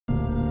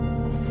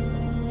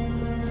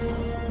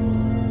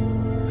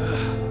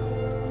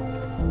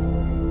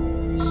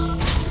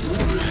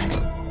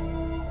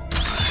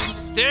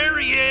There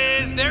he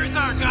is. There's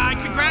our guy.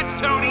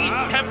 Congrats, Tony.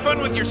 Have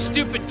fun with your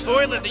stupid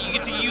toilet that you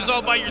get to use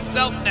all by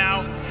yourself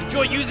now.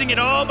 Enjoy using it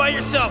all by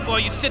yourself while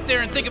you sit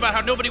there and think about how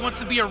nobody wants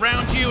to be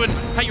around you and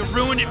how you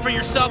ruin it for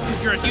yourself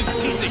because you're a huge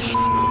piece of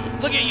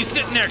shit. Look at you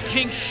sitting there,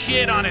 king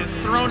shit on his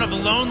throne of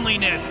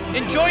loneliness.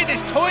 Enjoy this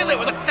toilet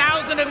with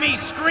 1,000 of me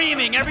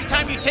screaming every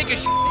time you take a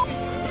shit.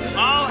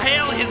 All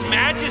hail His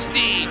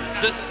Majesty,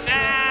 the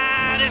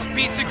saddest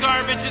piece of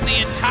garbage in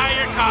the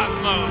entire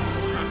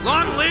cosmos.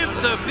 Long live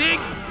the big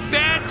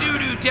bad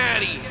doo-doo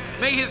daddy.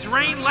 May his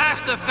reign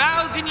last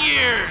 1,000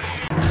 years.